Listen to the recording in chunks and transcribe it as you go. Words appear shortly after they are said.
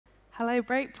Hello,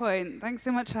 Breakpoint. Thanks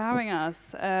so much for having us.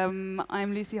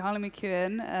 I'm Lucy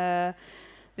Harley-McEwen,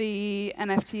 the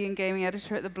NFT and gaming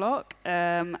editor at The Block,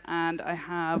 and I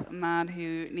have a man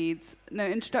who needs no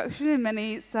introduction in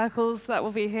many circles that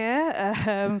will be here,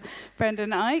 Brendan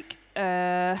Eich,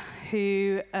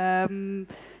 who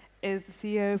is the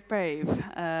CEO of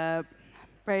Brave.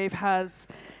 Brave has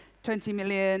 20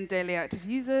 million daily active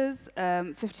users,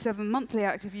 57 monthly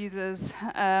active users,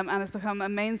 and has become a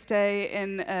mainstay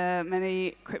in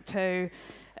many crypto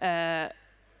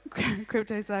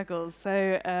circles.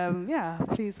 So yeah,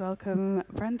 please welcome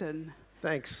Brendan.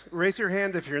 Thanks. Raise your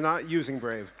hand if you're not using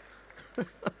Brave.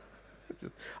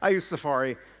 I use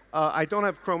Safari. I don't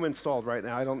have Chrome installed right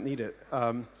now. I don't need it.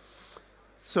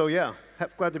 So yeah,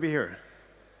 glad to be here.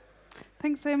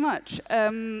 Thanks so much.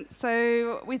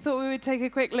 So we thought we would take a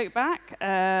quick look back.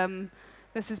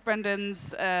 This is Brendan's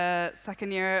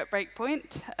second year at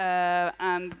Breakpoint,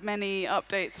 and many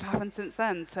updates have happened since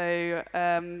then. So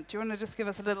do you want to just give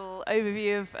us a little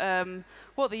overview of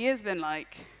what the year's been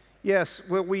like? Yes.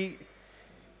 Well, we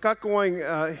got going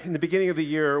in the beginning of the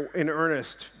year in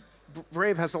earnest.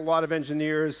 Brave has a lot of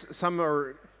engineers. Some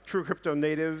are true crypto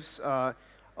natives.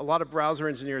 A lot of browser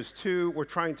engineers, too. We're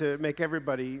trying to make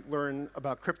everybody learn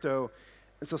about crypto.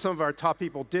 And so some of our top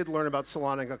people did learn about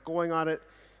Solana and got going on it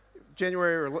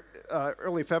January or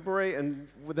early February. And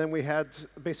then we had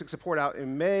basic support out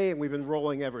in May, and we've been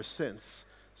rolling ever since.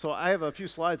 So I have a few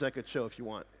slides I could show if you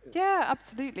want. Yeah,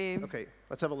 absolutely. OK,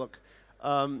 let's have a look.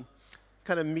 Kind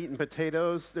of meat and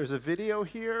potatoes. There's a video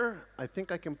here. I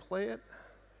think I can play it.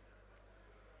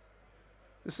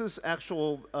 This is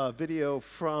actual video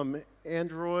from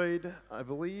Android, I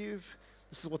believe.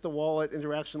 This is what the wallet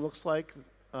interaction looks like.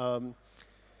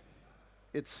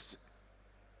 It's,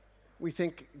 we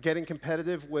think, getting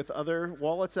competitive with other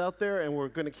wallets out there, and we're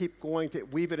going to keep going to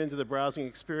weave it into the browsing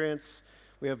experience.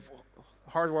 We have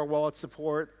hardware wallet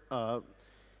support.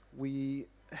 We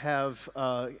have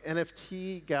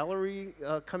NFT gallery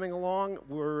coming along.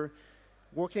 We're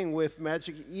working with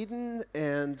Magic Eden,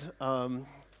 and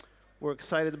we're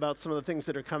excited about some of the things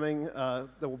that are coming that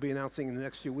we'll be announcing in the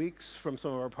next few weeks from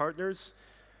some of our partners.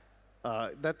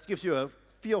 That gives you a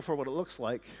feel for what it looks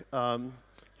like.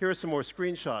 Here are some more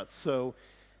screenshots. So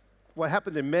what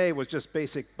happened in May was just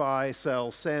basic buy,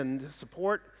 sell, send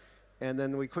support. And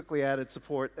then we quickly added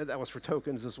support. And that was for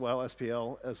tokens as well,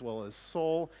 SPL, as well as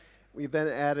Sol. We then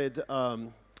added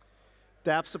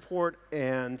dApp support,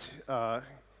 and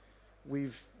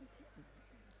we've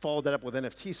followed that up with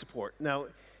NFT support. Now,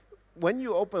 when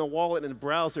you open a wallet in a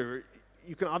browser,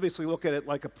 you can obviously look at it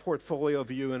like a portfolio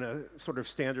view in a sort of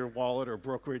standard wallet or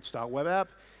brokerage-style web app.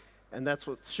 And that's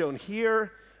what's shown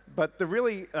here. But the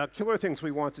really killer things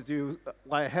we want to do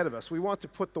lie ahead of us. We want to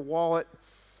put the wallet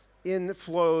in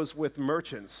flows with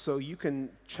merchants, so you can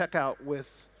check out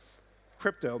with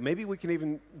crypto. Maybe we can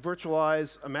even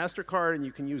virtualize a MasterCard, and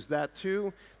you can use that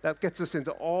too. That gets us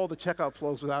into all the checkout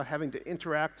flows without having to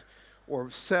interact or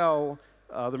sell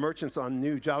the merchants on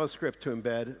new JavaScript to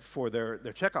embed for their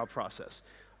checkout process.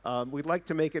 We'd like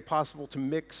to make it possible to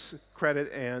mix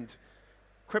credit and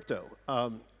crypto.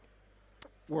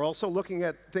 We're also looking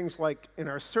at things like in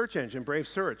our search engine, Brave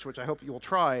Search, which I hope you will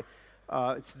try.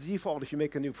 It's the default if you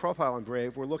make a new profile in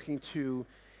Brave. We're looking to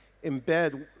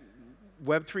embed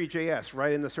Web3.js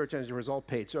right in the search engine result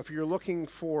page. So if you're looking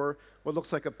for what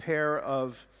looks like a pair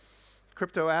of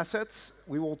crypto assets,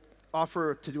 we will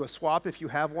offer to do a swap if you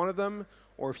have one of them,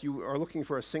 or if you are looking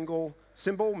for a single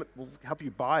symbol, we'll help you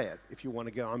buy it if you want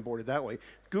to get onboarded that way.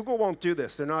 Google won't do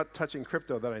this. They're not touching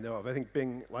crypto that I know of. I think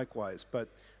Bing likewise, but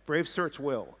Brave Search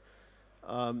will.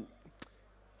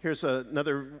 Here's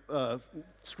another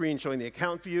screen showing the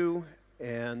account view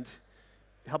and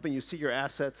helping you see your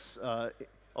assets.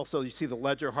 Also, you see the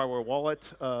Ledger hardware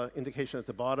wallet indication at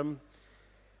the bottom.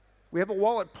 We have a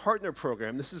wallet partner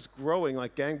program. This is growing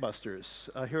like gangbusters.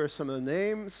 Here are some of the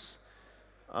names.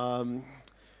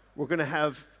 We're going to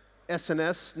have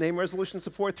SNS name resolution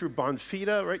support through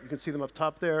Bonfida, right? You can see them up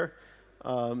top there.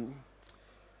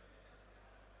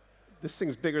 This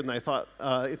thing's bigger than I thought.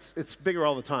 It's bigger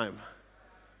all the time.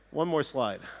 One more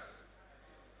slide.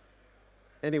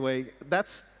 Anyway,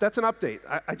 that's an update.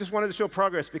 I just wanted to show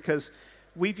progress because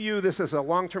we view this as a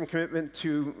long-term commitment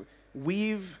to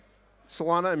weave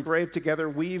Solana and Brave together,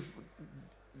 weave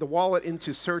the wallet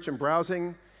into search and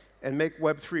browsing, and make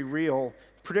Web3 real,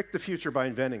 predict the future by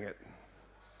inventing it.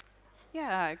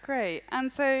 Yeah, great. And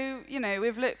so, you know,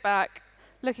 we've looked back,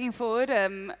 looking forward,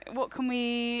 what can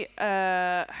we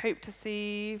hope to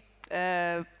see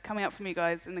coming up from you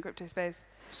guys in the crypto space?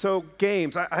 So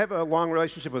games, I have a long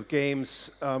relationship with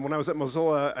games. When I was at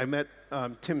Mozilla, I met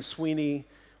Tim Sweeney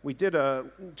we did a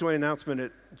joint announcement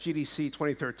at GDC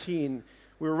 2013.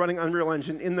 We were running Unreal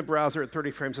Engine in the browser at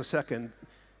 30 frames a second.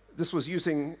 This was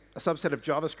using a subset of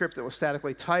JavaScript that was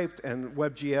statically typed and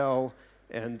WebGL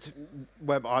and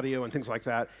web audio and things like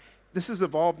that. This has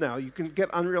evolved now. You can get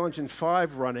Unreal Engine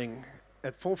 5 running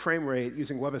at full frame rate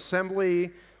using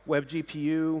WebAssembly,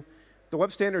 WebGPU. The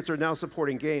web standards are now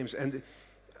supporting games. And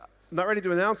I'm not ready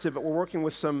to announce it, but we're working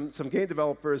with some game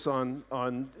developers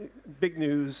on big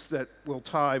news that will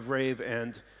tie Brave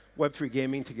and Web3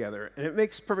 gaming together. And it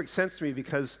makes perfect sense to me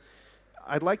because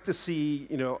I'd like to see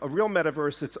a real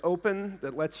metaverse that's open,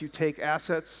 that lets you take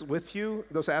assets with you.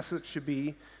 Those assets should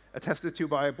be attested to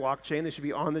by a blockchain. They should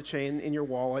be on the chain in your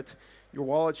wallet. Your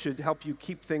wallet should help you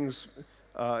keep things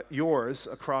yours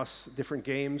across different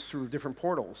games through different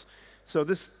portals. So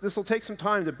this will take some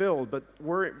time to build, but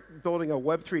we're building a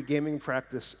Web3 gaming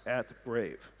practice at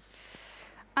Brave.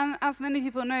 And as many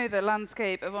people know, the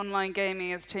landscape of online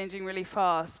gaming is changing really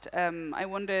fast. I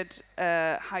wondered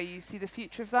how you see the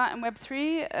future of that in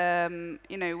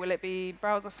Web3. Will it be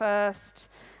browser first?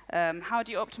 How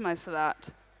do you optimize for that?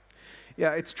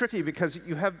 Yeah, it's tricky because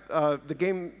you have the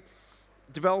game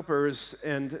developers,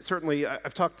 and certainly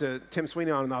I've talked to Tim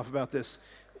Sweeney on and off about this,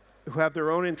 who have their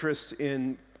own interests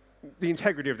in the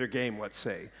integrity of their game, let's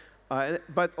say.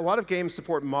 But a lot of games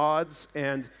support mods,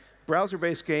 and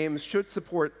browser-based games should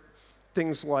support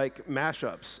things like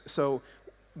mashups. So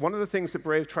one of the things that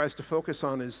Brave tries to focus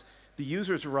on is the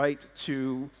user's right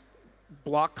to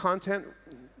block content,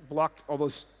 block all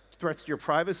those threats to your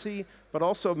privacy, but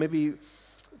also maybe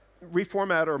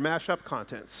reformat or mash up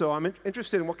content. So I'm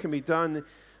interested in what can be done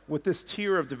with this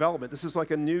tier of development. This is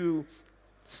like a new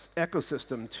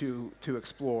ecosystem to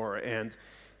explore and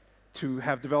to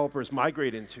have developers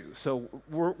migrate into. So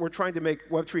we're trying to make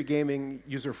Web3 gaming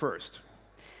user first.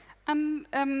 And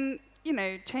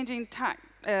changing tack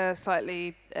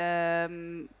slightly,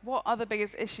 what are the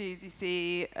biggest issues you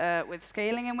see with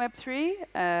scaling in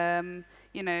Web3?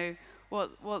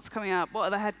 What's coming up? What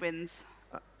are the headwinds?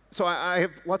 So I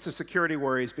have lots of security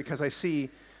worries because I see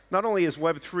not only is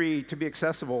Web3 to be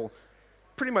accessible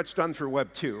pretty much done through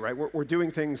Web 2, right? We're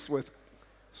doing things with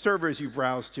servers you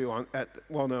browse to at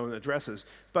well-known addresses.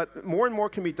 But more and more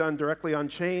can be done directly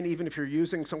on-chain, even if you're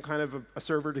using some kind of a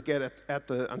server to get at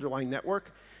the underlying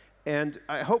network. And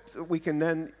I hope that we can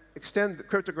then extend the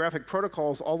cryptographic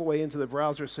protocols all the way into the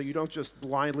browser so you don't just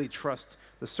blindly trust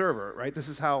the server, right? This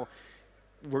is how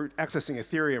we're accessing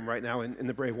Ethereum right now in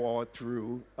the Brave wallet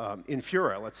through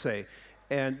Infura, let's say.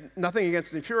 And nothing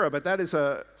against Infura, but that is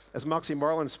as Moxie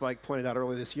Marlinspike pointed out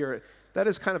earlier this year, that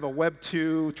is kind of a Web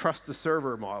 2 trust the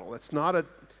server model. It's not a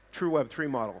true Web 3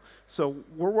 model. So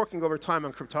we're working over time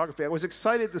on cryptography. I was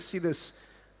excited to see this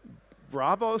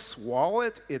Bravos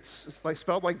wallet. It's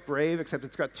spelled like Brave, except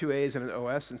it's got 2 A's and an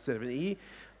OS instead of an E.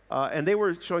 And they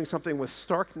were showing something with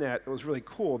Starknet that was really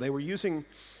cool. They were using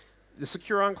the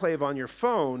secure enclave on your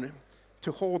phone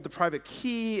to hold the private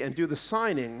key and do the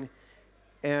signing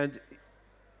and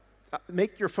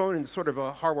make your phone into sort of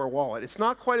a hardware wallet. It's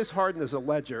not quite as hardened as a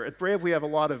ledger. At Brave, we have a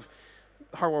lot of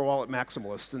hardware wallet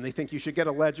maximalists, and they think you should get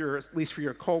a ledger, at least for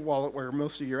your cold wallet, where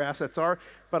most of your assets are.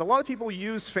 But a lot of people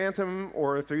use Phantom,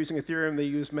 or if they're using Ethereum, they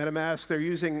use MetaMask. They're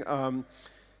using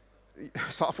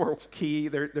software key.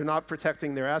 They're not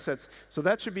protecting their assets. So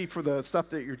that should be for the stuff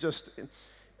that you're just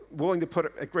willing to put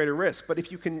at greater risk. But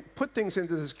if you can put things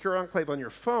into the secure enclave on your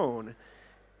phone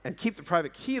and keep the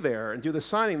private key there and do the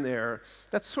signing there,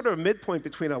 that's sort of a midpoint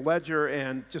between a ledger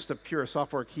and just a pure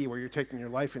software key where you're taking your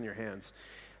life in your hands.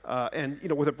 And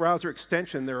with a browser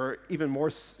extension, there are even more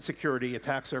security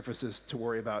attack surfaces to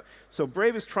worry about. So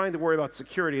Brave is trying to worry about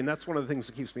security, and that's one of the things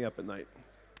that keeps me up at night.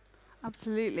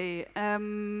 Absolutely.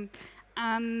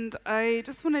 And I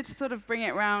just wanted to sort of bring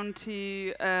it around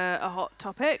to a hot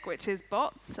topic, which is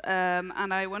bots.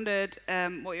 And I wondered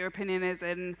what your opinion is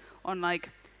on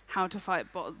how to fight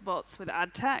bots with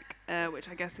ad tech, which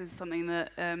I guess is something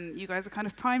that you guys are kind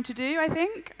of primed to do, I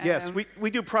think. Yes, we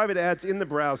do private ads in the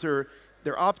browser.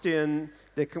 They're opt-in.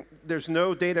 There's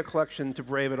no data collection to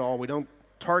Brave at all. We don't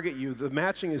target you. The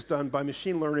matching is done by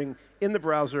machine learning in the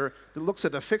browser that looks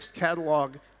at a fixed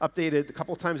catalog updated a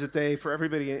couple of times a day for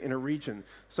everybody in a region.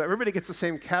 So everybody gets the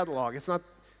same catalog. It's not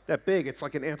that big. It's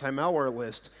like an anti-malware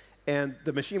list. And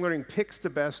the machine learning picks the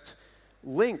best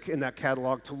link in that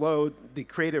catalog to load the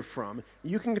creative from.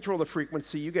 You can control the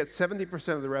frequency. You get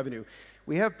 70% of the revenue.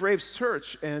 We have Brave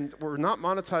Search, and we're not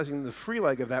monetizing the free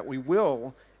leg of that. We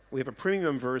will. We have a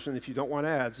premium version. If you don't want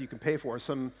ads, you can pay for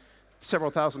it.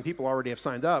 Several thousand people already have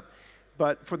signed up.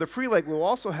 But for the free leg, we'll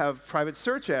also have private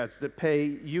search ads that pay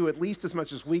you at least as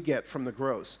much as we get from the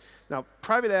gross. Now,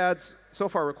 private ads so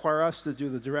far require us to do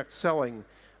the direct selling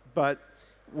but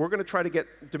we're going to try to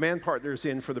get demand partners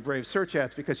in for the Brave search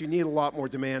ads because you need a lot more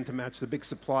demand to match the big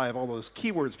supply of all those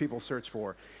keywords people search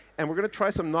for. And we're going to try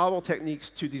some novel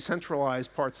techniques to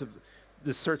decentralize parts of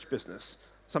the search business,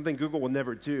 something Google will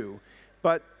never do.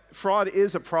 But fraud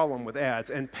is a problem with ads,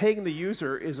 and paying the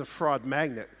user is a fraud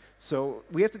magnet. So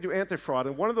we have to do anti-fraud,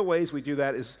 and one of the ways we do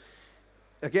that is,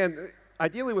 again,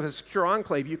 ideally with a secure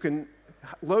enclave, you can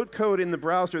load code in the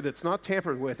browser that's not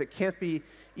tampered with. It can't be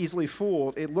easily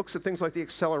fooled. It looks at things like the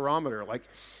accelerometer. Like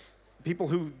people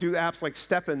who do apps like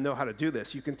Steppen know how to do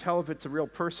this. You can tell if it's a real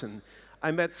person.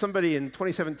 I met somebody in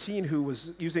 2017 who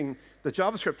was using the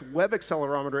JavaScript web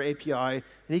accelerometer API, and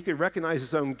he could recognize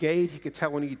his own gait. He could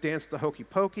tell when he danced to Hokey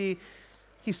Pokey.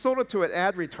 He sold it to an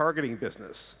ad retargeting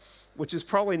business, which is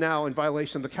probably now in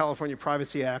violation of the California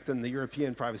Privacy Act and the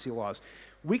European privacy laws.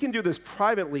 We can do this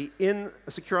privately in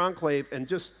a secure enclave and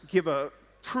just give a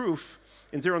proof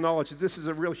in zero knowledge that this is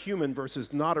a real human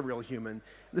versus not a real human.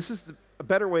 This is a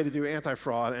better way to do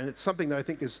anti-fraud, and it's something that I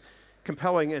think is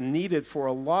compelling and needed for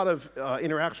a lot of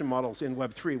interaction models in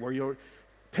Web3, where you're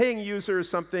paying users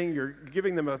something, you're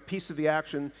giving them a piece of the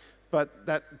action, but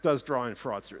that does draw in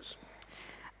fraudsters.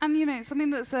 And you know, something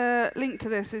that's linked to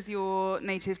this is your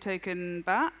native token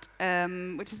BAT,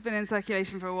 which has been in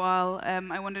circulation for a while.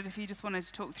 I wondered if you just wanted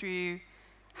to talk through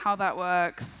how that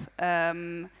works.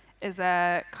 Is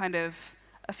there kind of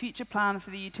a future plan for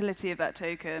the utility of that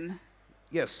token?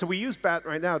 Yes, so we use BAT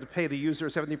right now to pay the user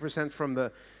 70% from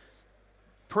the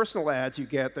personal ads you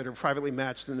get that are privately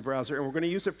matched in the browser, and we're going to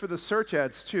use it for the search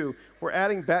ads too. We're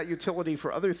adding BAT utility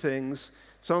for other things,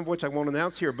 some of which I won't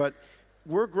announce here, but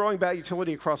we're growing BAT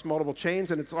utility across multiple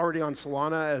chains, and it's already on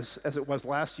Solana as it was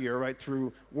last year, right,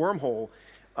 through Wormhole.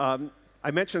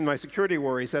 I mentioned my security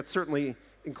worries. That certainly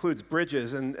includes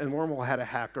bridges, and Wormhole had a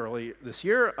hack early this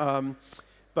year.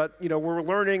 But you know, we're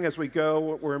learning as we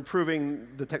go. We're improving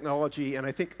the technology, and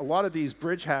I think a lot of these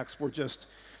bridge hacks were just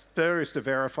failures to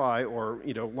verify or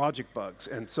logic bugs.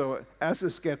 And so as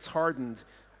this gets hardened,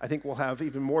 I think we'll have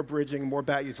even more bridging, more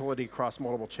BAT utility across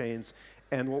multiple chains.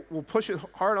 And we'll push it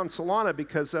hard on Solana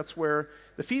because that's where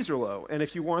the fees are low. And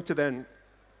if you want to then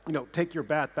take your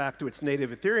BAT back to its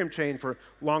native Ethereum chain for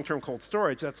long-term cold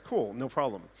storage, that's cool, no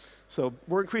problem. So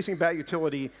we're increasing BAT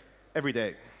utility every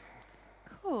day.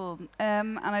 Cool.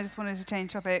 And I just wanted to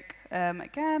change topic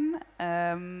again.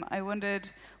 I wondered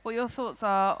what your thoughts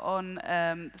are on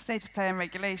the state of play and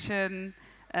regulation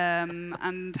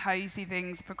and how you see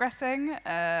things progressing.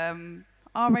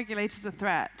 Are regulators a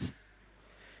threat?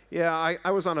 Yeah,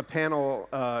 I was on a panel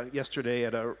yesterday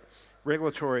at a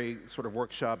regulatory sort of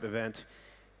workshop event.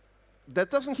 That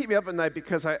doesn't keep me up at night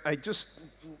because I just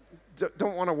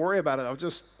don't want to worry about it. I'll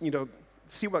just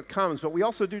see what comes. But we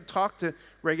also do talk to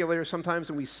regulators sometimes,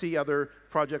 and we see other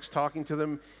projects talking to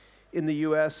them in the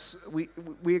US. We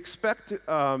expect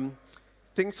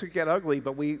things to get ugly,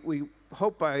 but we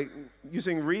hope by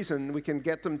using reason we can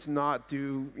get them to not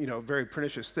do very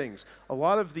pernicious things. A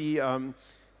lot of the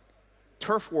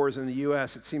turf wars in the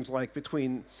US, it seems like,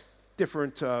 between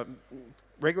different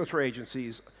regulatory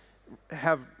agencies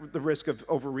have the risk of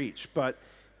overreach. But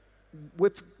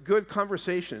with good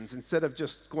conversations, instead of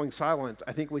just going silent,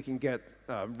 I think we can get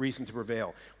reason to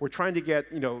prevail. We're trying to get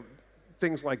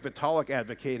things like Vitalik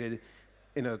advocated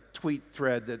in a tweet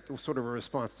thread that was sort of a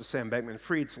response to Sam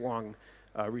Bankman-Fried's long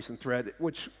recent thread,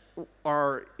 which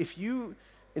are, if you,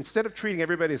 instead of treating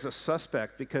everybody as a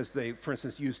suspect because they, for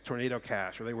instance, used Tornado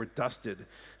Cash or they were dusted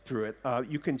through it,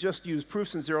 you can just use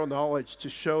proofs and zero knowledge to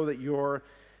show that you're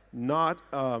not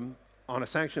on a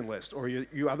sanction list, or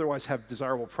you otherwise have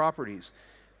desirable properties,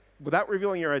 without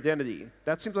revealing your identity.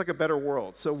 That seems like a better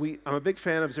world. So I'm a big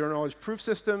fan of zero-knowledge proof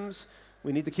systems.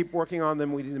 We need to keep working on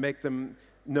them. We need to make them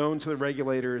known to the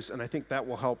regulators, and I think that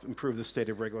will help improve the state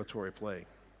of regulatory play.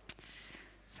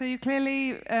 So you're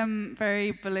clearly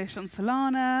very bullish on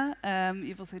Solana.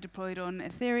 You've also deployed on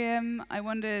Ethereum. I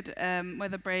wondered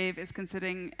whether Brave is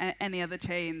considering any other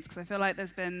chains, because I feel like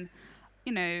there's been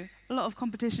a lot of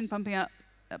competition popping up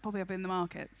in the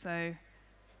market. So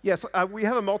yes, we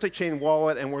have a multi-chain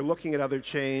wallet, and we're looking at other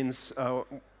chains,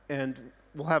 and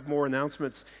we'll have more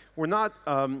announcements. We're not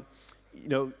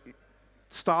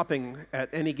stopping at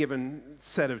any given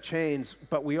set of chains,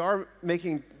 but we are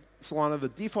making Solana the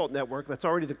default network. That's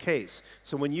already the case.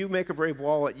 So when you make a Brave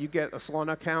wallet, you get a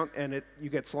Solana account, and you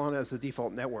get Solana as the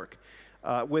default network.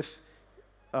 With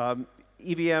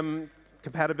EVM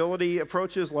compatibility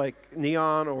approaches like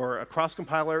Neon or a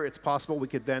cross-compiler, it's possible we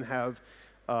could then have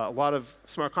a lot of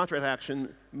smart contract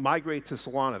action migrate to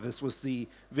Solana. This was the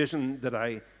vision that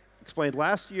I explained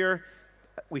last year.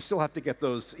 We still have to get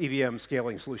those EVM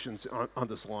scaling solutions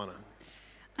onto Solana.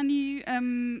 And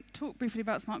you talked briefly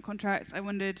about smart contracts. I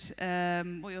wondered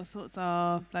what your thoughts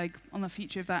are, like, on the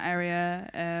future of that area.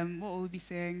 What will we be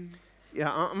seeing?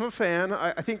 Yeah, I'm a fan.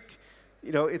 I think,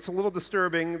 you know, it's a little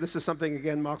disturbing. This is something,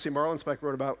 again, Moxie Marlinspike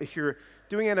wrote about. If you're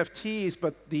doing NFTs,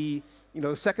 but the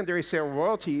secondary sale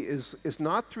royalty is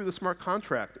not through the smart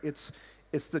contract. It's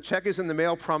the check is in the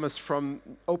mail promise from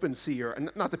OpenSea, or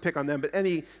not to pick on them, but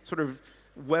any sort of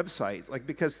website, like,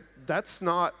 because that's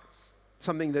not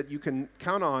something that you can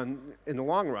count on in the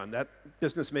long run. That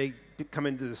business may come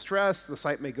into distress, the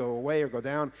site may go away or go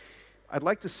down. I'd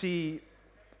like to see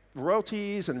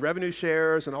royalties and revenue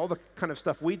shares and all the kind of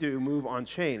stuff we do move on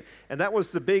chain. And that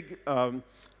was the big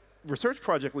research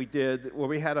project we did, where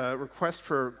we had a request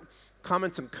for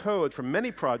comments and code from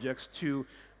many projects to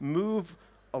move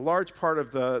a large part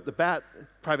of the BAT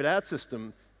private ad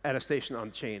system attestation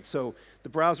on chain. So the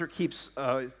browser keeps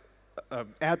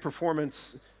ad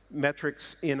performance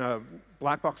metrics in a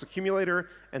black box accumulator,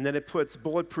 and then it puts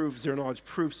bulletproof zero-knowledge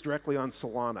proofs directly on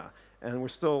Solana. And we're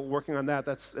still working on that.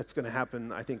 That's going to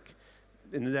happen, I think,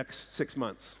 in the next 6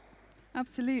 months.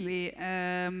 Absolutely.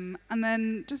 And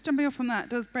then just jumping off from that,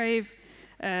 does Brave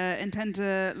intend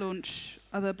to launch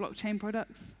other blockchain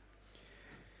products?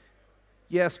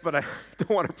 Yes, but I don't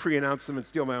want to pre-announce them and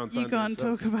steal my own thunder. You can't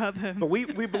talk about them. But we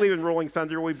believe in rolling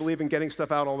thunder. We believe in getting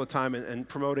stuff out all the time and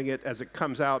promoting it as it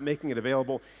comes out, making it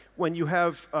available. When you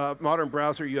have a modern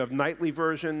browser, you have nightly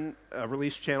version, a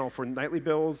release channel for nightly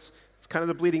builds. It's kind of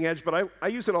the bleeding edge, but I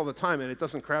use it all the time, and it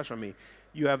doesn't crash on me.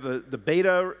 You have the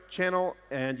beta channel,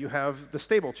 and you have the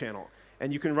stable channel.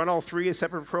 And you can run all three as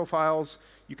separate profiles.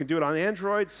 You can do it on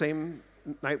Android, same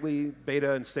nightly,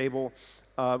 beta, and stable.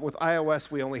 With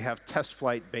iOS, we only have test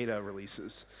flight beta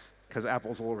releases because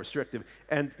Apple's a little restrictive.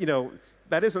 And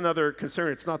that is another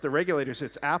concern. It's not the regulators,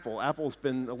 it's Apple. Apple's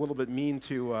been a little bit mean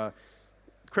to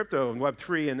crypto and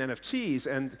Web3 and NFTs,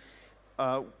 and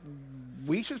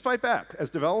we should fight back.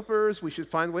 As developers, we should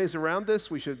find ways around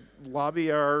this. We should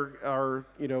lobby our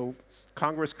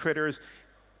Congress critters.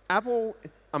 Apple,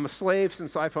 I'm a slave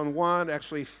since iPhone 1.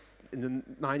 Actually, in the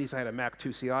 90s, I had a Mac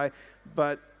 2CI.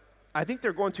 But I think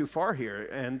they're going too far here,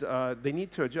 and they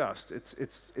need to adjust.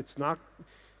 It's not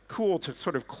cool to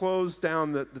sort of close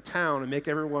down the town and make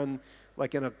everyone,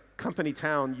 like in a company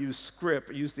town, use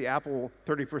script, use the Apple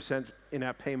 30%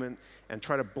 in-app payment, and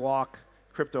try to block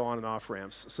crypto on and off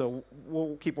ramps. So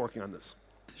we'll keep working on this.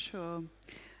 Sure.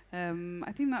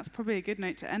 I think that's probably a good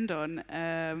note to end on.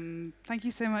 Thank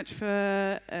you so much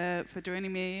for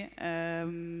joining me.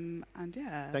 And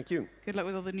yeah. Thank you. Good luck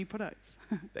with all the new products.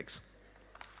 Thanks.